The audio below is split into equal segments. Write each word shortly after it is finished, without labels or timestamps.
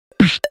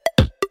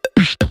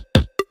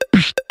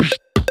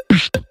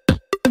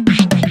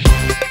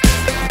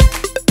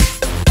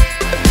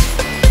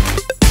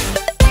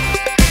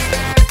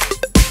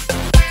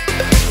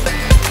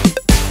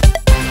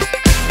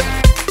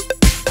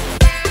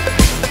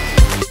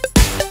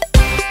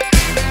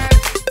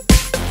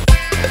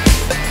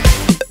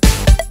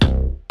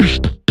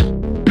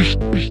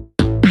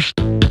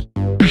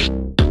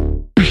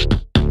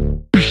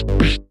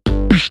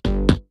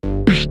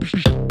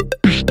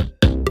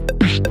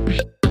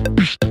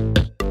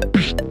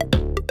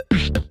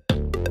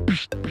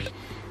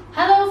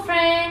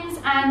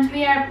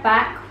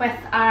back with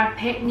our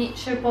Pet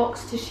Nature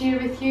box to share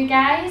with you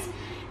guys.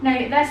 Now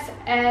this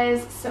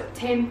is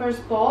September's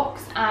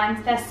box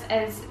and this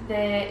is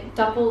the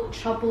Double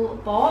Trouble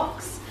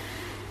box.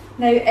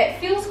 Now it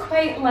feels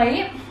quite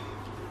light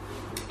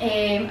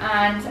and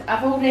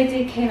I've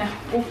already kind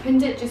of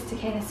opened it just to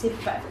kind of save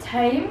a bit of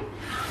time.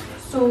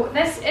 So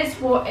this is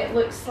what it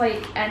looks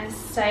like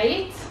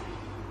inside.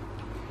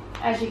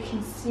 As you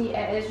can see,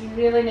 it is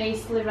really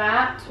nicely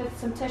wrapped with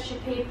some tissue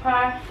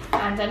paper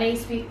and a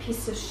nice wee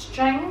piece of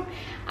string,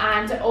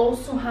 and it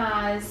also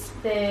has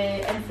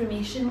the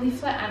information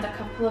leaflet and a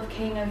couple of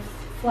kind of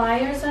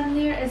flyers in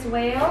there as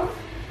well.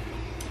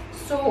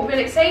 So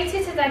we're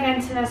excited to dig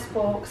into this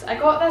box. I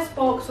got this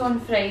box on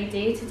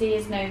Friday, today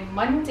is now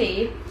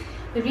Monday.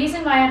 The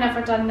reason why I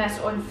never done this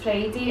on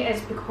Friday is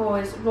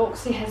because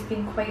Roxy has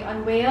been quite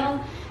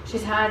unwell.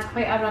 She's had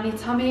quite a runny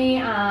tummy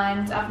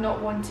and I've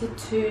not wanted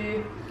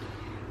to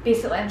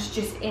basically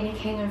introduce any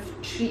kind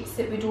of treats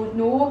that we don't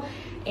know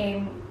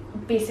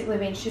basically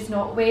when she's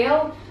not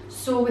well.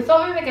 So we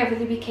thought we would give her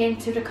the weekend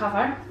to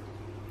recover,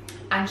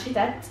 and she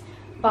did,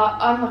 but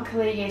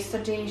unluckily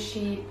yesterday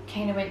she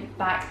kind of went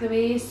back the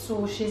way,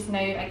 so she's now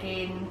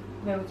again,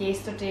 well,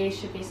 yesterday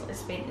she basically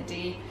spent the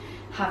day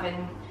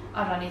having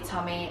a runny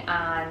tummy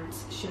and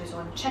she was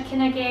on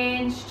chicken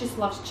again. She just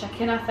loves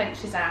chicken, I think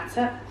she's at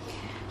it.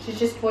 She's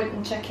just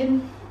wanting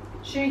chicken.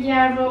 Sure,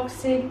 yeah,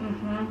 Roxy?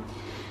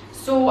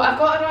 So I've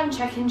got her on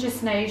chicken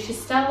just now.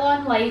 She's still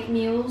on light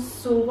meals.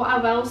 So what I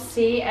will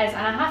say is, and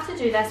I have to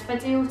do this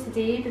video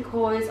today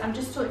because I'm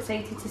just so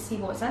excited to see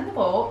what's in the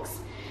box,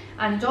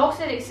 and the dogs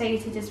are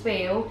excited as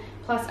well.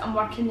 Plus I'm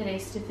working the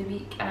rest of the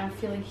week and I'm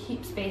feeling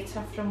heaps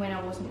better from when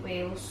I wasn't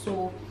well,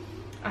 so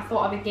I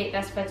thought I would get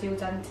this video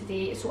done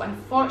today. So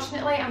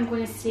unfortunately I'm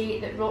going to say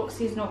that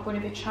Roxy is not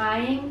going to be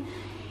trying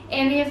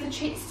any of the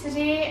treats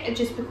today,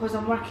 just because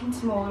I'm working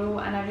tomorrow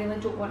and I really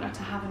don't want her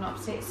to have an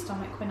upset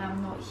stomach when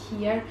I'm not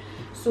here.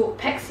 So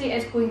Pixie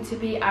is going to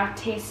be our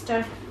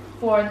tester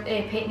for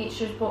Pet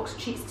Nature's box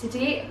treats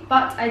today,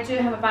 but I do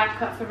have a bag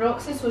cut for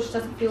Roxy so she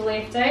doesn't feel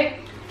left out.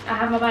 I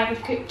have my bag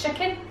of cooked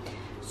chicken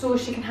so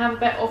she can have a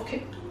bit of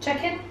cooked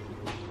chicken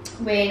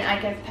when I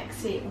give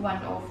Pixie one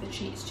of the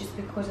treats, just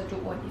because I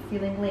don't want you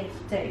feeling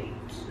left out.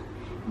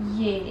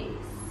 Yes.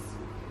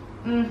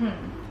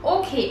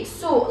 Okay,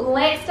 so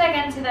let's dig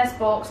into this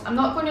box. I'm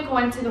not going to go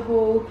into the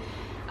whole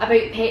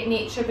about Pet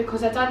Nature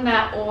because I've done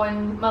that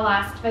on my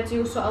last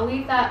video, so I'll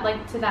leave that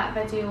link to that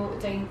video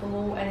down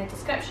below in the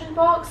description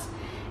box.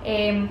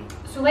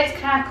 So let's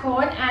crack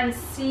on and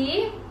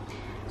see.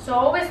 So I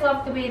always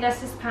love the way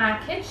this is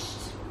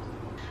packaged.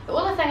 The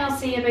only thing I'll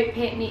say about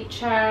Pet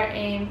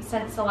Nature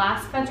since the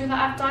last video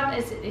that I've done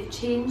is that they've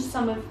changed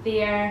some of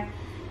their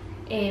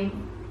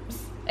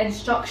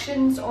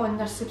instructions on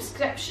their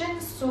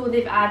subscriptions. So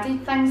they've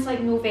added things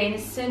like no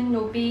venison,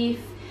 no beef,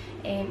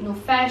 no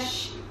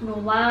fish, no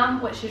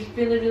lamb, which is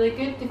really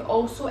good. They've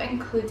also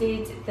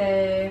included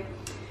the,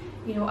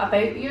 you know,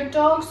 about your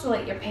dog, so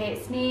like your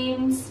pet's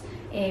names,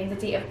 the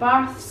date of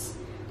births,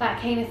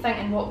 that kind of thing,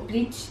 and what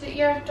breed that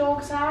your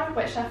dogs are,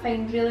 which I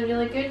find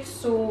really good.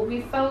 So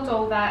we filled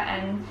all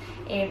that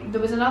in.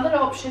 There was another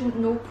option,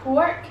 no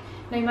pork.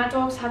 Now my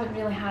dogs haven't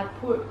really had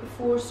pork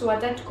before, so I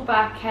did go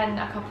back in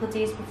a couple of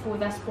days before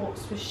this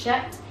box was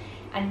shipped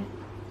and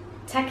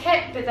tick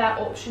it, but that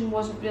option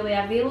wasn't really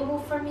available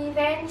for me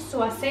then.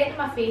 So I sent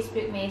them a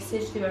Facebook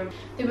message. They were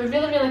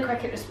really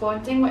quick at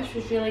responding, which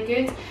was really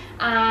good,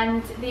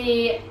 and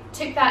they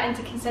took that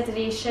into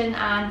consideration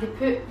and they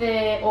put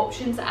the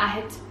options that I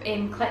had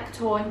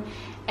clicked on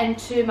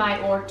into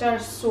my order.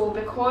 So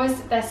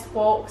because this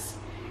box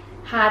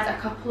had a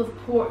couple of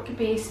pork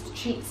based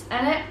treats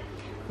in it,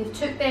 they've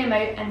took them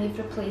out and they've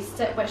replaced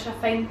it, which I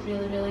find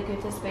really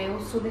good as well.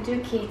 So they do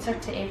cater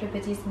to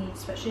everybody's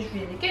needs, which is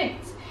really good.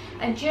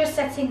 And you're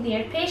sitting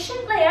there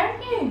patiently,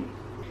 aren't you?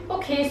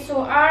 Okay,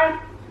 so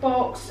our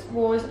box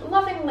was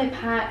lovingly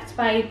packed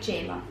by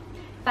Gemma.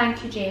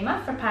 Thank you,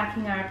 Gemma, for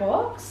packing our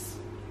box.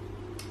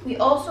 We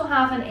also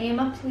have an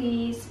Emma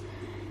Please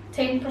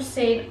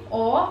 10%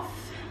 off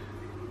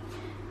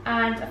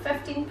and a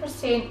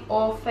 15%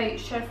 off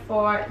voucher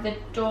for the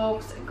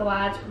dog's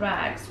Glad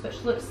Rags,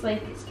 which looks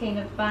like it's kind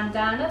of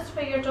bandanas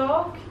for your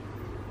dog.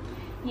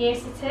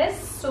 Yes, it is.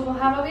 So we'll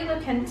have a wee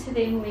look into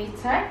them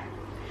later.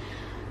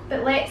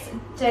 But let's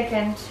dig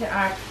into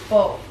our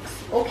box.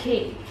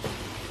 Okay.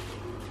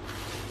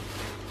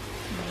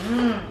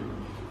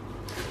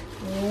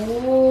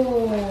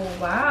 Oh,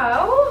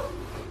 wow.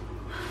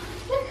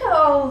 Look at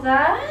all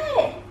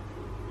that.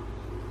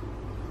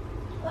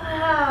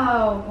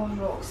 Wow. Oh,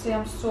 Roxy,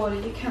 I'm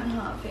sorry, you can't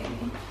have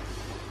any.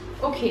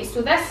 Okay,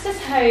 so this is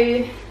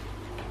how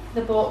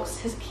the box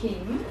has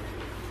came.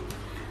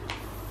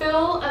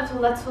 Full of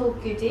little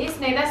goodies.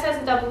 Now this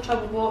is a Double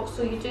Trouble box,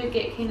 so you do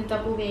get kind of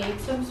double the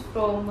items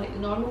from like the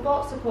normal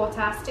box, the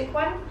Potastic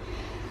one.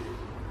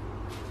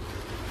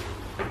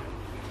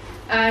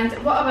 And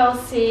what I will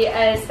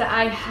say is that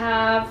I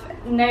have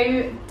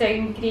now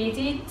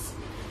downgraded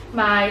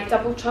my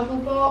Double Trouble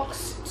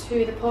box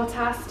to the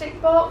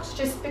Potastic box,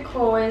 just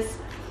because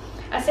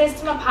I says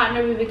to my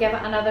partner we would give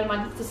it another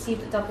month to see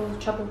what the Double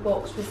Trouble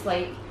box was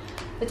like.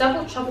 The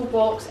Double Trouble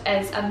box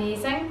is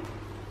amazing,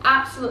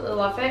 absolutely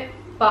love it,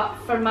 but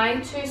for my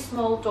 2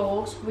 small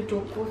dogs we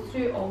don't go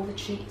through all the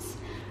treats.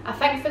 I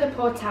think for the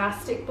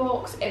Potastic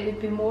box it would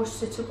be more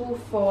suitable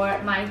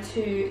for my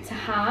 2 to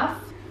have,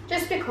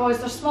 just because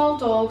they're small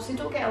dogs, they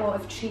don't get a lot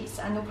of treats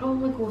and they'll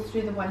probably go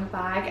through the one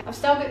bag. I've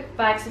still got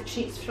bags of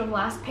treats from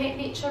last Pet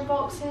Nature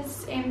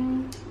boxes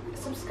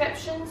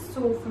subscriptions,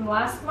 so from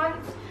last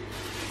month.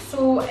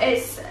 So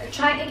it's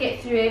trying to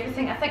get through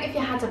everything. I think if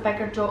you had a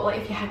bigger dog,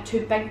 like if you had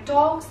 2 big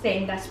dogs,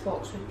 then this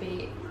box would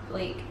be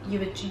like, you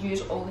would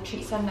use all the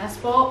treats in this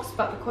box,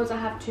 but because I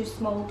have 2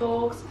 small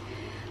dogs,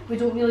 we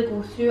don't really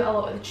go through a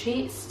lot of the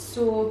treats.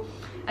 So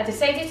I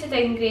decided to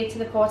downgrade to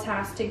the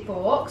Potastic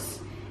box,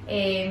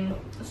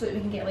 so that we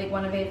can get like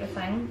one of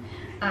everything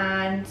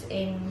and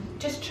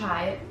just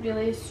try it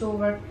really. So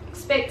we're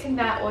expecting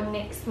that on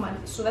next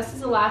month. So this is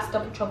the last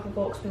Double Trouble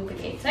box we'll be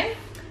getting.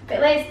 But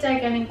let's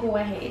dig in and go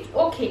ahead.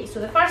 Okay, so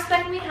the first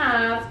thing we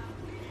have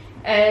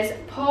is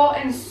Paw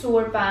and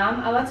Sore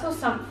Balm, a little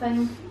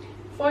something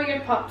for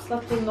your pups,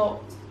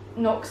 little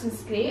knocks and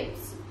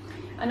scrapes.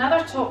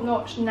 Another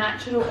top-notch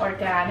natural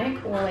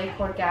organic, or like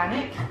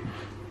organic,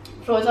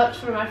 product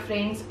from our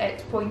friends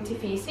at Pointy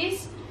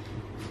Faces.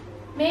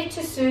 Made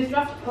to soothe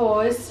rough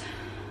paws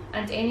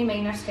and any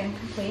minor skin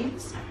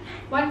complaints.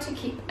 One to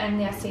keep in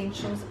the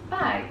essentials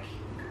bag.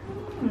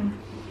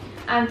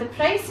 And the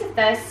price of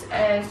this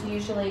is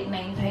usually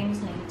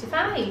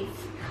 £9.95.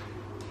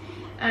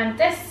 And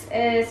this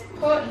is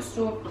Pot and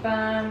Soap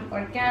Balm,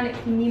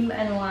 Organic Neem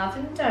and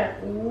Lavender.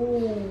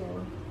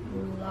 Oh,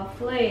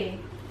 lovely.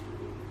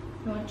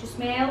 You want to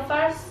smell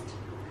first?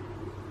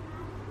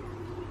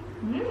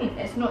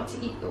 It's not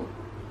to eat though.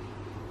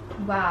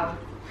 Wow.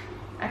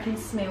 I can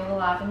smell the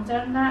lavender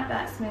in that.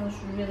 That smells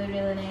really,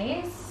 really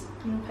nice.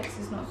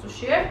 Pixie's not so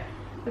sure.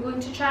 We're going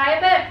to try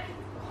a bit.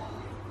 Oh,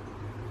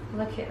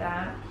 look at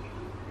that.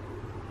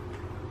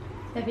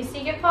 Let me see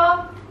your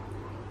paw.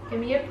 Give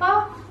me your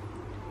paw.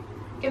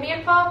 Give me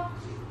your paw.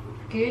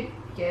 Good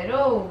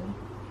girl.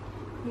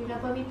 You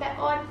rub a wee bit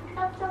on.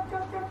 Rub, rub,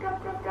 rub, rub,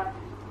 rub, rub, rub.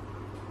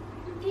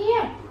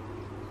 Yeah.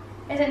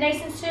 Is it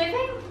nice and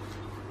soothing?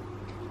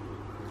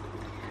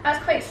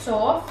 That's quite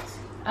soft.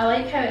 I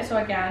like how it's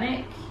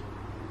organic.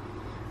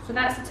 So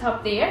that's the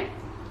tub there.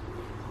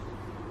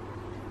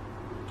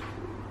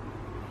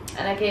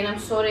 And again, I'm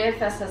sorry if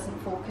this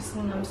isn't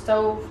focusing. I'm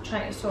still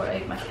trying to sort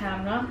out my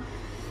camera.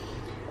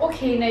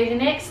 Okay, now the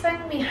next thing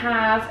we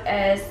have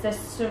is the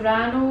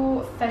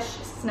Serrano fish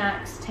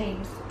snacks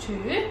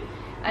 ×2,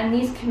 and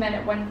these come in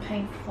at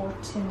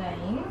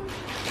 £1.49.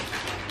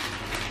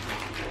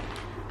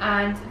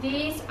 And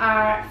these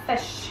are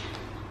fish.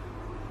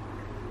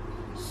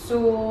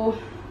 So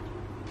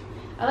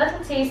a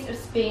little taste of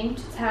Spain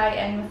to tie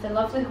in with the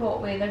lovely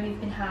hot weather we've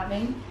been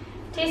having.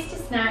 Tasty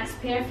snacks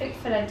perfect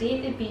for a day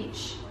at the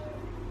beach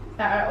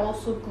that are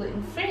also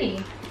gluten free.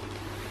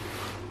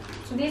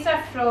 So these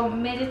are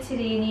from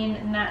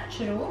Mediterranean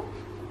Natural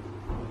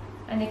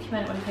and they come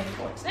in at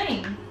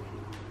 £1.49.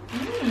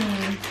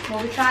 Will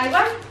we try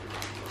one?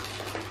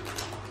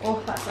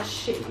 Oh, that's a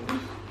shame.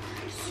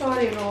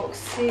 Sorry,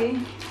 Roxy.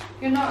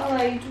 You're not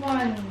allowed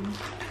one.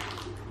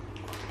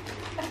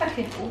 If I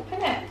can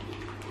open it.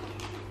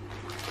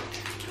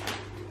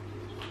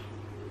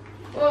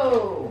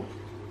 Whoa.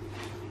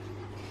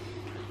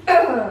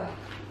 Ugh.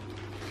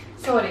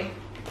 Sorry.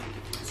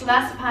 So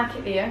that's the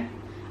packet there.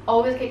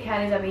 Always get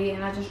carried away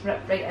and I just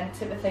rip right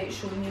into it without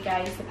showing you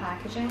guys the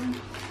packaging.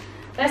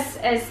 This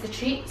is the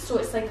treat, so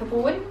it's like a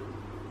bone.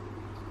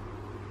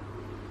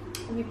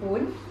 A wee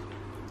bone.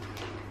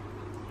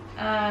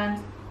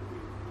 And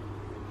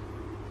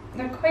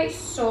they're quite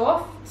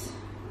soft.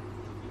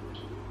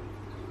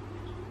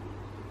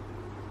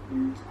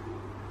 And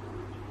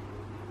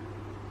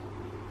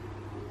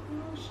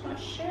I'm just not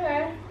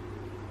sure.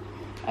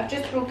 I've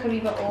just broke a wee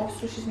bit off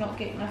so she's not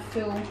getting a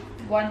full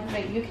one.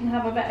 Right, you can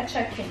have a bit of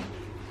chicken.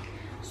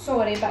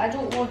 Sorry, but I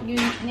don't want you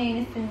eating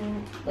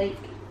anything like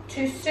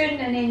too soon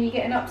and then you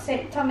get an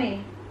upset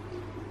tummy.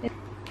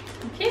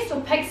 Okay,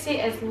 so Pixie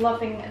is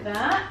loving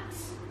that.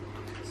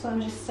 So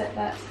I'm just set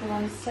that to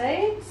one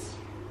side.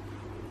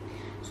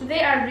 So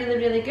they are really,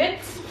 really good.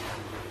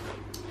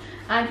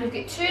 And we've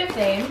got 2 of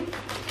them.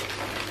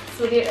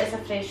 So there is a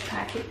fresh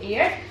packet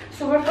there.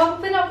 So we're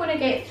probably not going to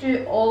get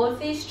through all of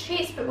these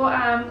treats, but what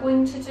I am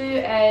going to do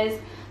is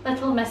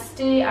little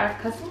Misty, our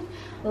cousin,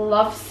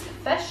 loves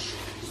fish.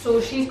 So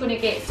she's going to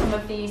get some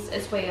of these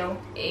as well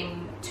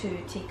to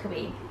take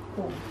away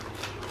home.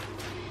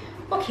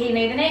 Okay,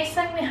 now the next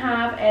thing we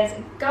have is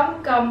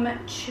Gum Gum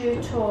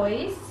Chew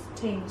Toys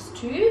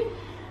 ×2.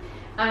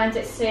 And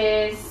it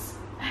says,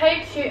 how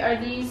cute are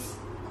these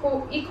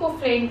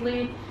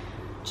eco-friendly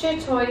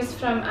chew toys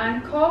from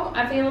Ancol,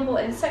 available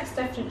in 6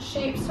 different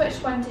shapes. Which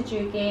one did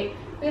you get?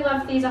 We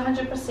love these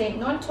 100%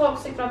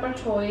 non-toxic rubber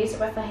toys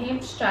with a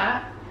hemp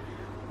strap.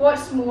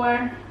 What's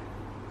more,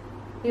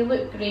 they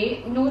look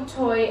great. No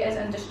toy is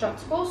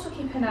indestructible, so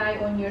keep an eye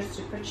on your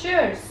super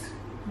chewers.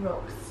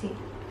 Roxy.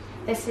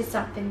 This is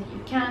something that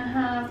you can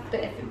have,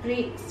 but if it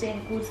breaks then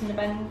it goes in the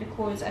bin,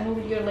 because I know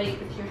what you're like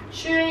with your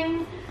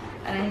chewing,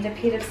 and I need a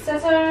pair of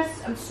scissors.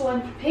 I'm so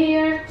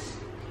unprepared.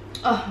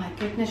 Oh my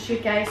goodness, you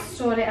guys,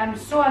 sorry, I'm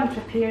so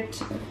unprepared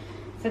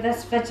for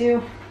this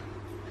video.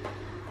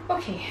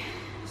 Okay,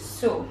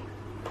 so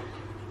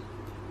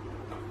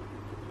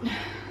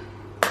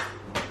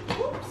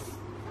oops.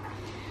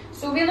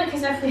 So we look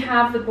as if we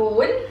have the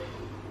bone.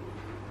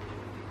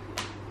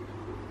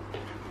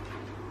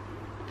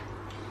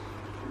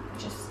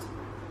 Just,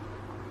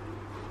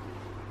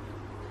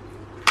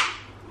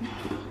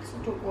 because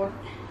I don't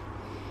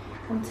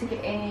want to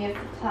get any of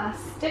the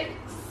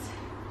plastics.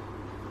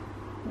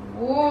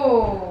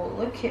 Whoa,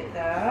 look at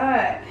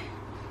that.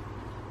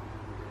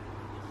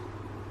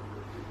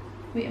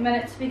 Wait a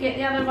minute till we get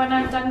the other one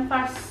undone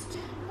first.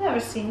 I've never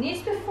seen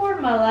these before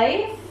in my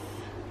life.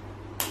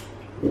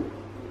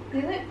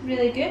 They look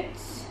really good.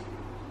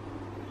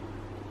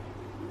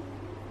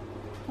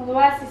 Although,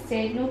 as I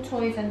said, no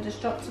toys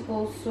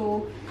indestructible,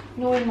 so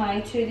knowing my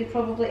two, they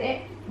probably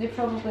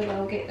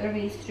will get their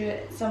way through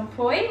it at some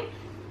point.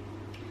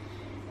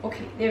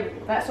 Okay, there we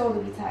go. That's all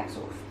the wee tags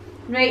off.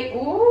 Right,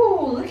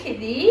 oh, look at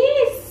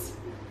these.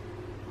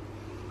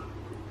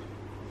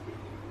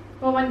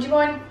 What one do you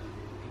want?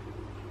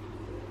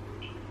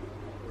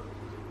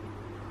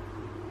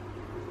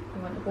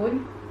 You want the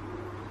bone?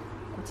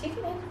 Go take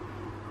it then.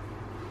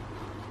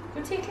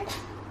 Go take it.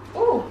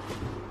 Oh,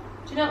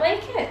 do you not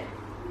like it?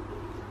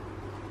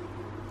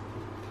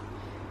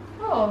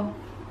 Oh,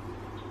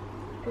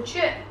 go chew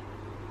it.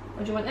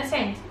 Or do you want this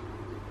end?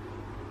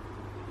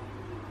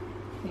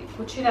 Wait,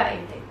 go chew that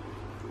end then.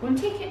 Go and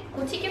take it.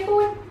 Go take your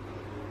bone.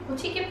 Go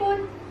take your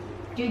bone.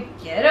 Good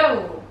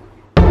girl.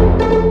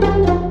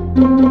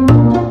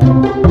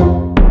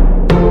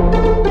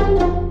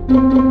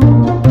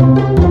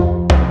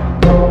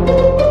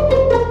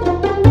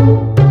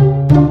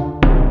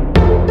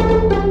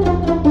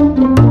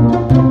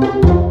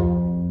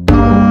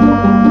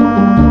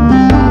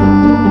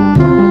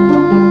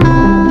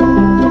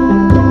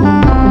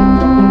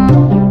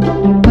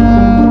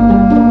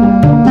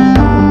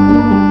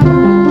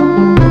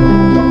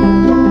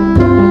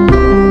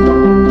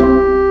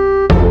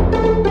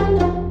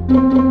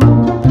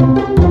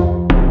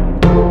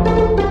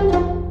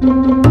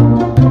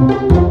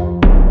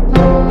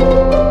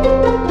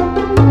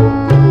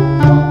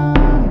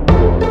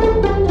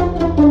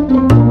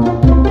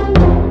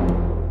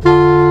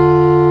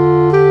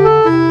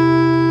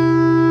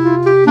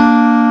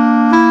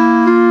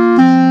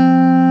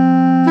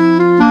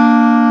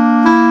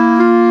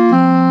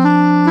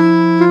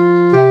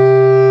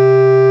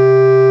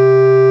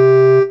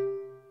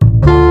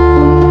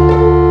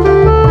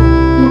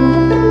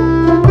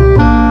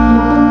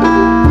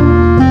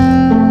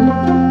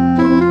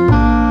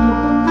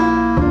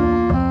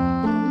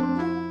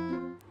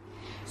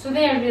 So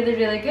they are really,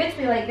 really good.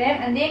 We like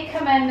them, and they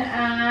come in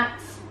at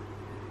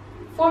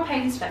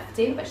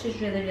 £4.50, which is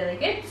really, really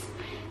good.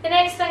 The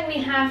next thing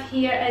we have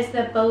here is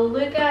the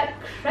Beluga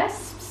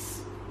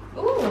Crisps.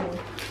 Ooh,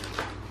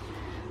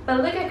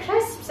 Beluga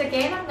Crisps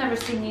again. I've never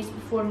seen these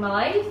before in my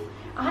life.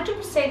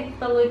 100%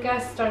 Beluga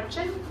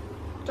sturgeon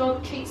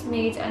dog treats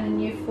made in a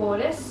New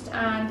Forest,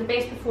 and the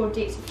best before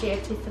date's the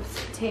 30th of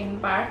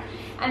September.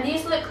 And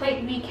these look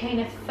like wee kind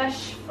of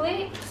fish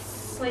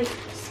flakes, like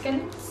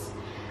skins.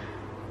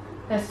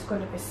 This is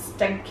going to be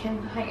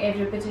stinking. I think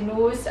everybody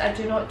knows I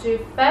do not do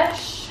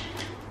fish,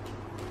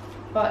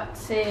 but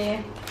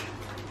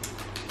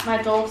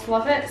my dogs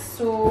love it,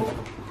 so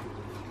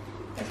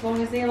as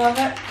long as they love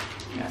it,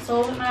 that's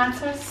all that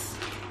matters.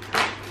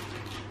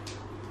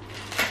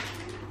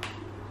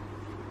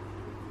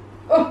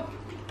 Oh!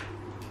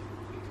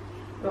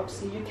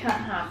 Roxy, you can't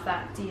have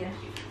that, dear.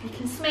 You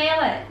can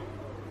smell it,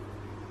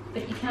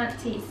 but you can't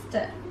taste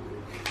it.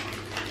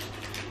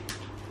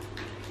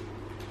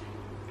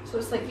 So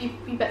it's like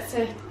wee bits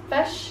of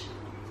fish.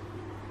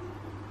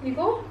 There you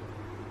go.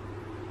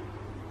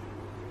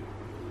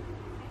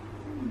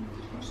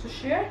 Not so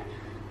sure.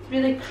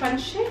 Really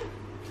crunchy.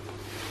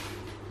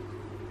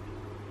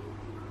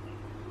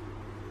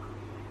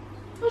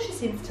 Oh, she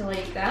seems to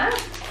like that.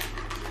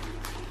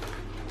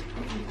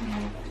 What do you think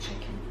of the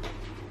chicken?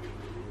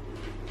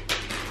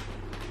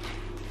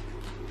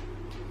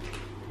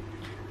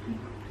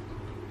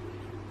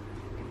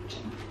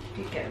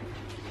 Good girl.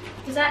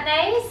 Is that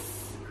nice?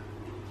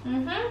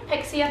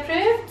 Pixie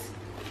approved.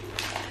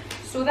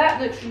 So that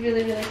looks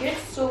really, really good.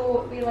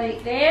 So we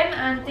like them,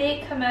 and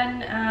they come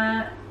in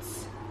at,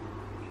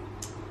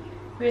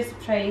 where's the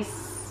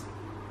price?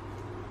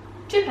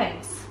 £2.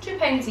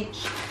 £2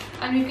 each.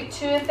 And we've got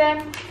 2 of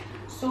them.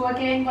 So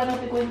again, one will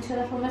be going to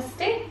Little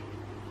Misty.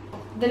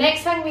 The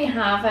next thing we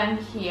have in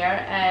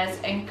here is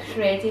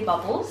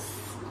Incredibubbles.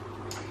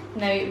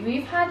 Now,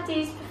 we've had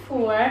these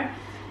before.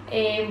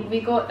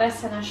 We got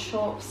this in a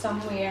shop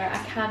somewhere, I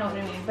cannot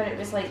remember. It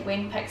was like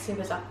when Pixie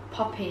was a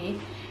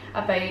puppy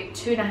about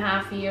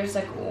 2.5 years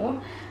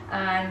ago,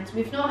 and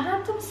we've not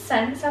had them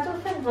since. I don't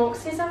think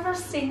Roxy's ever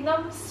seen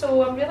them,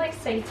 so I'm really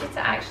excited to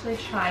actually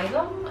try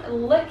them.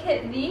 Look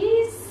at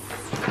these.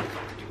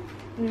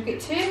 And we've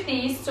got two of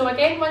these, so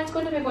again one's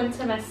going to be going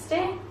to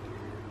Misty.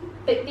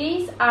 But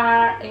these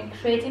are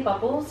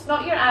Incredibubbles,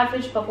 not your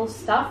average bubble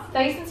stuff,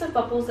 thousands of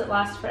bubbles that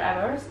last for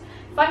hours.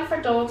 Fun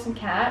for dogs and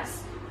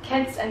cats,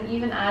 kids and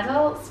even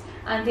adults,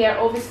 and they are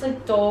obviously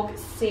dog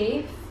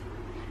safe,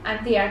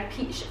 and they are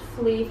peach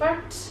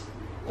flavoured.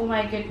 Oh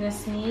my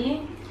goodness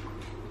me.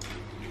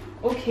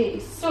 Okay,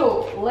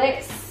 so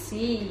let's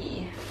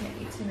see. I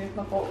need to move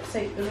my box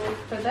out the road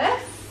for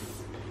this.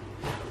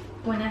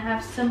 Wanna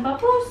have some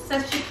bubbles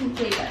that you can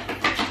play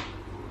with.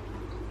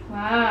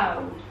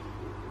 Wow.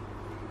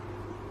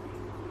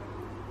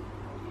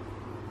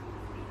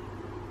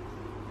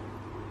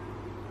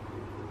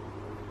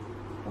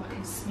 Oh, I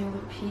can smell the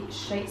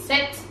peach. Right,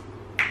 sit.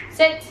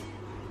 Sit.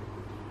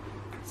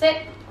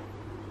 Sit.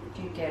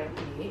 Good girl,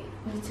 great.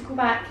 I need to go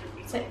back.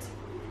 Sit.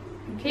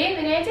 Okay,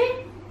 we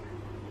ready?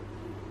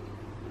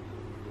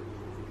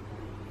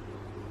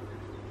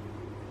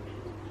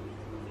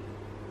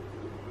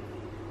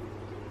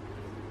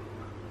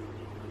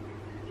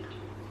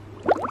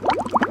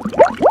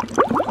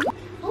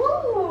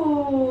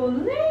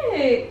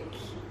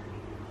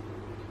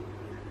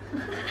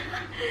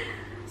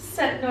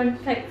 Sitting on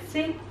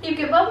Pixie. You've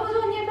got bubbles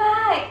on your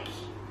back.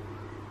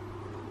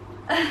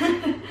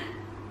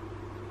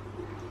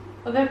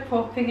 Oh, they're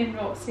popping in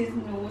Roxy's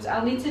nose.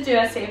 I'll need to do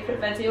a separate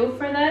video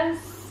for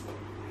this.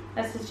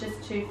 This is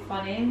just too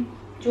funny.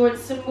 Do you want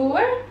some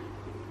more?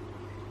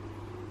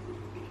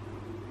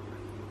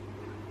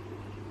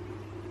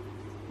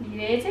 You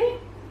ready?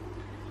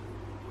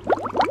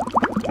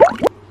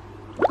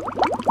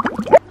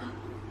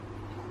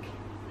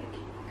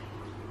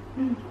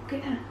 Okay,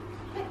 now.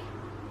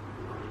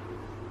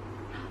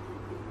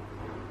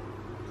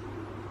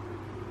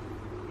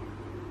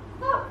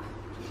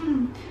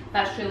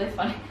 That's really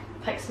funny.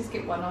 Pixie's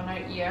got one on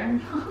her ear.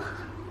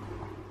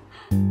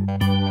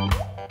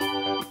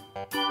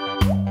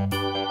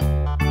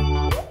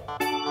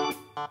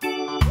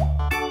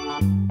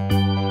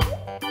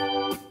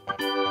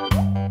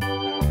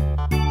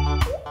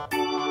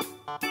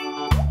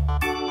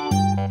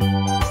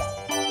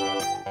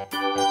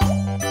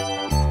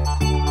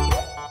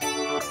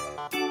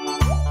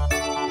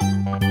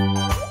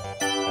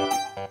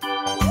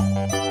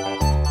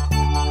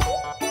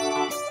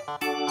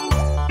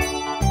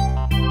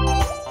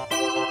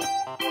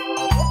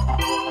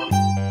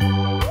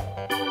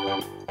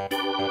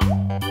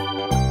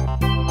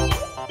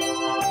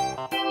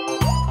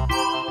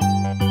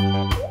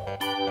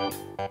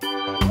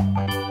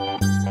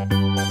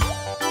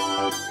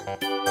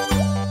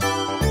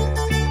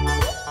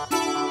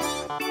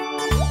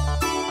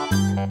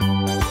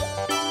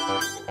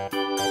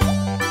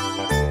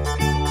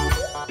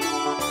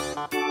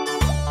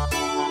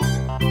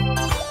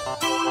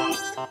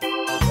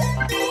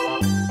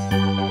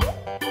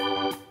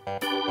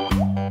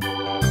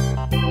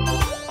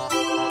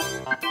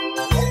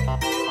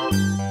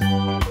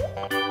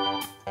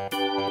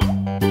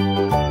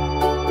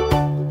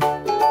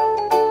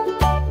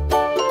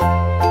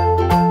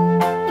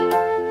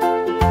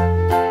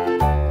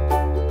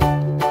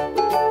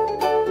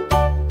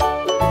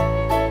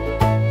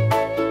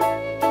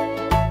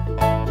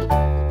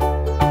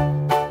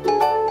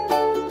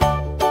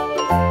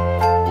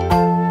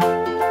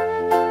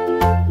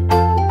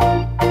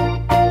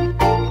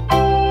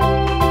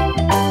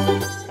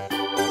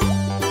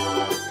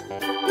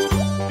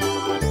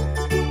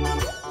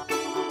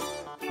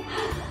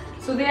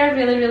 So they are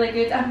really, really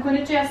good. I'm going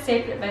to do a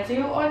separate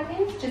video on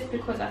these just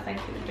because I think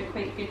it would be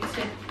quite good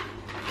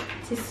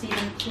to see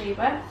them play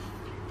with.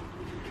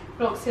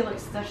 Roxy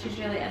looks as if she's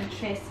really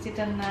interested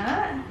in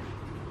that.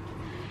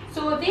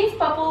 So these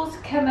bubbles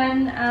come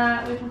in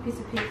at, where's my piece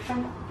of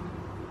paper?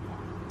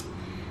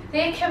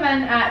 They come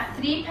in at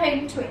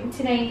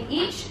 £3.29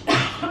 each,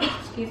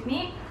 excuse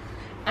me,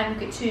 and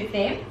we've got two of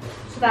them,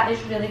 so that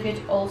is really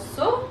good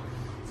also.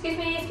 Excuse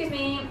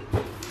me.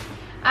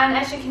 And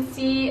as you can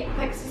see,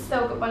 Pixie's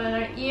still got one in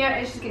her ear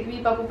and she's got wee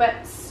bubble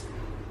bits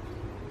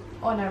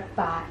on her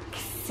back.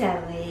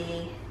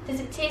 Silly.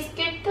 Does it taste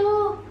good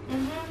though?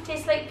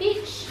 Tastes like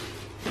peach.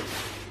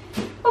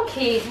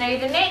 Okay, now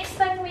the next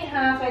thing we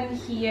have in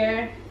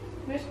here,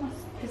 where's my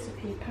piece of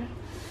paper?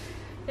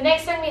 The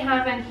next thing we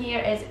have in here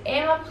is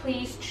Emma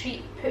Please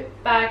Treat Poop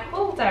Bag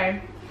Holder,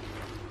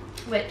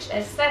 which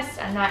is this,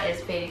 and that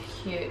is very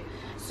cute.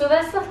 So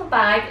this little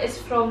bag is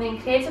from the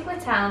incredibly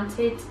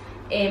talented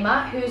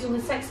Emma, who is only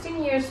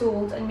 16 years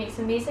old and makes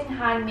amazing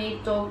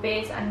handmade dog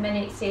beds and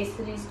mini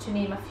accessories, to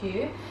name a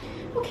few.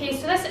 Okay,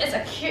 so this is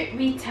a cute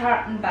wee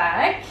tartan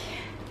bag,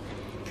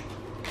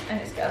 and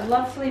it's got a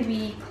lovely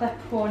wee clip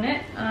on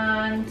it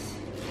and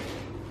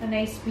a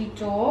nice wee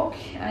dog,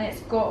 and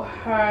it's got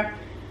her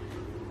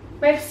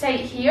website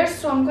here,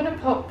 so I'm going to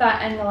pop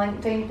that in the link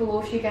down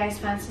below if you guys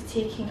fancy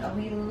taking a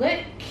wee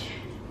look.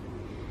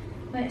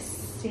 Let's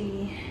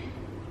see.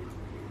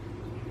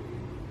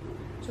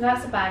 So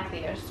that's a bag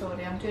there,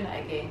 sorry, I'm doing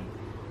it again.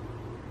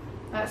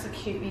 That's a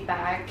cute wee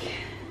bag.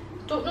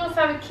 Don't know if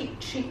I would keep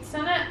treats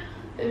in it,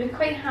 but it would be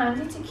quite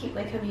handy to keep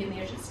like a wee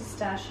emergency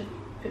stash of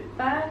poop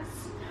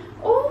bags.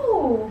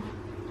 Oh,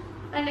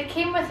 a And it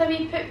came with a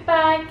wee poop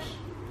bag.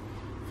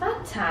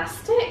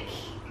 Fantastic.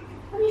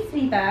 A wee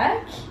free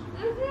bag.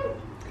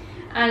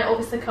 And it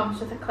obviously comes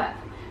with a clip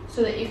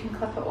so that you can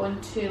clip it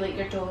onto like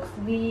your dog's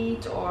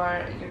lead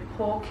or your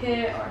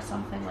pocket or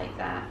something like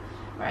that,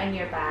 or in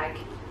your bag.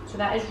 So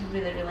that is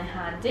really, really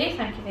handy.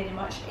 Thank you very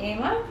much,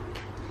 Emma.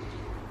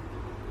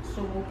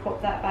 So we'll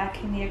pop that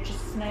back in there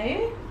just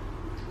now.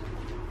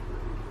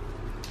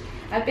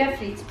 I'd be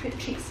afraid to put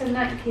treats in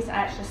that in case I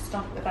actually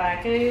stunk the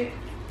bag out.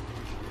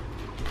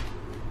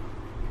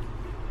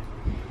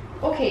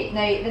 Okay,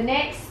 now the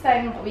next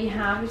thing we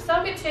have, we've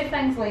still got 2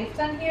 things left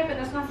in here, but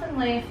there's nothing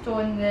left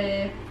on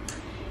the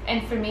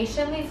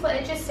information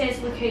leaflet. It just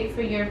says look out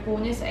for your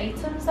bonus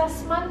items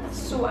this month,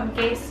 so I'm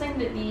guessing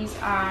that these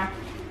are,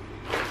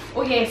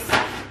 oh yes,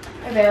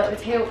 well it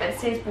would help, it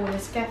says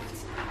bonus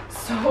gifts,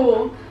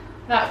 so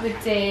that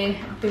would be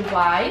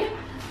why.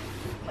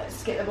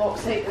 Let's get the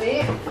box out of the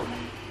way.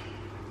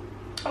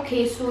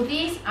 Okay, so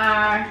these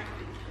are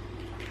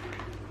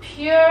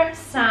pure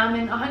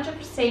salmon,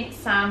 100%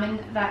 salmon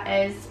that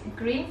is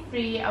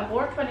grain-free,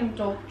 award-winning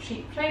dog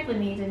treat, proudly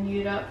made in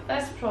Europe.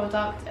 This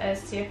product is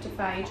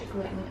certified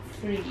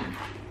gluten-free.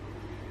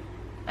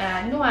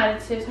 No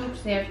additives, no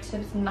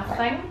preservatives,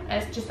 nothing.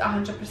 It's just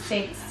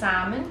 100%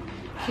 salmon.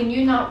 Can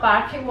you not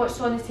bark at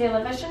what's on the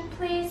television,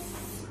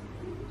 please?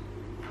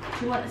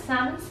 Do you want a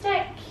salmon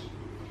stick?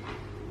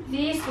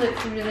 These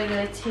look really,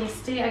 really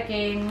tasty.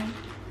 Again,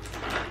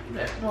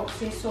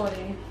 Roxy,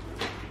 sorry.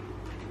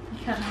 You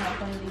can't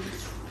have one of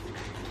these.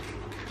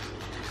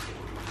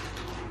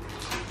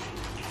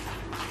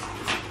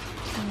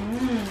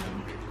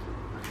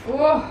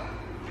 Oh!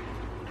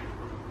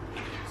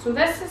 So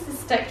this is the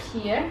stick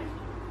here,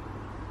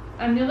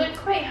 and they look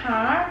quite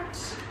hard.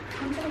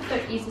 I wonder if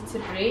they're easy to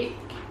break.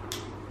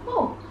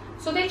 Oh,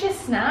 so they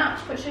just snap,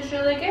 which is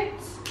really good.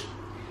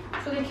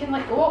 So they can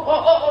like,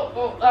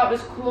 oh, that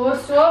was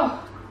close.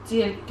 Oh,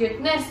 dear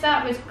goodness,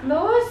 that was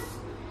close.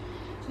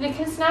 So they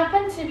can snap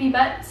into wee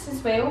bits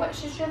as well,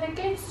 which is really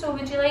good. So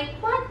would you like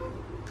one?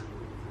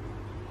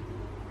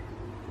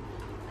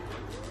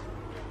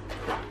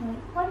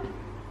 One?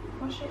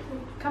 Wash it.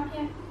 Come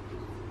here.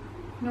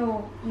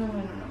 No.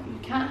 You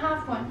can't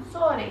have one.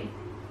 Sorry.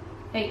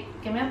 Right,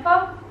 give me a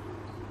paw.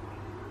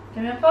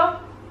 Give me a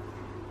paw.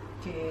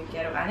 Good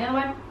girl. And the other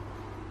one.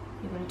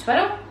 You're going to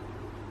twirl.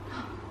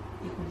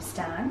 You're going to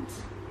stand.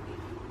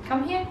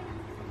 Come here.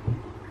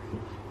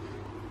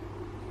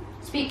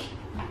 Speak.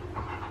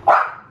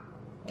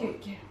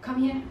 Good girl.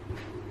 Come here.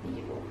 There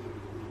you go.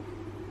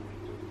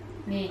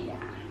 There you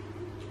are.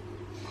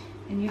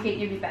 And you get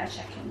your wee bit of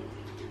chicken.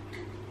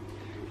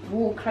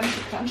 Oh,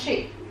 crunchy,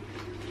 crunchy.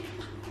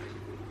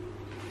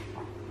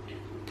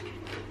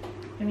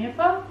 Give me a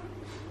paw.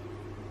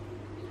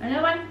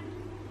 Another one.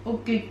 Oh,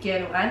 good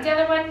girl. And the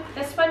other one.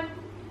 This one.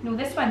 No,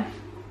 this one.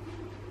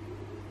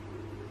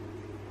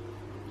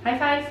 High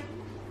five.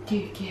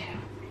 Good girl.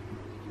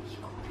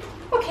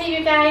 Okay,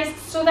 you guys,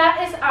 so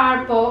that is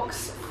our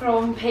box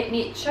from Pet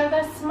Nature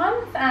this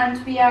month,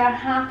 and we are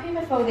happy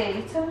with all the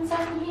items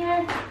in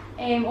here.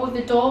 Oh,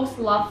 the dogs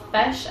love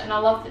fish, and I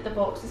love that the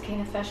box is kind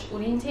of fish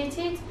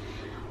orientated.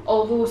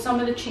 Although some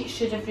of the treats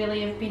should have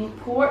really have been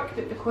pork,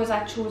 but because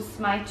I chose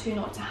my 2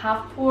 not to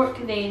have pork,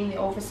 then they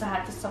obviously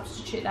had to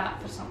substitute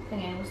that for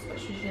something else,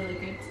 which was really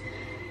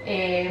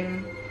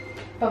good.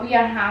 But we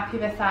are happy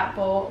with that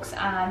box,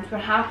 and we're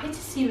happy to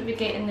see what we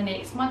get in the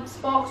next month's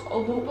box.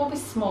 Although it will be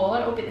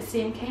smaller, it will be the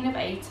same kind of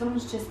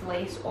items, just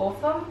less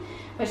of them,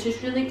 which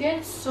is really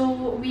good. So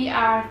we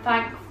are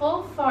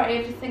thankful for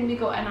everything we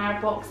got in our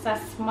box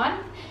this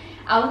month.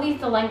 I'll leave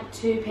the link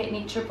to Pet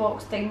Nature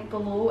box down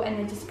below in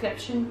the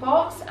description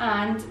box,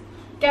 and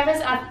give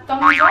us a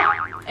thumbs up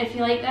if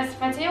you like this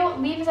video,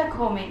 leave us a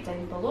comment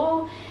down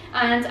below,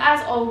 and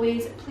as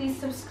always please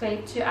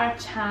subscribe to our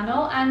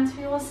channel, and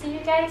we will see you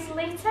guys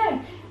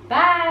later.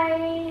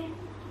 Bye!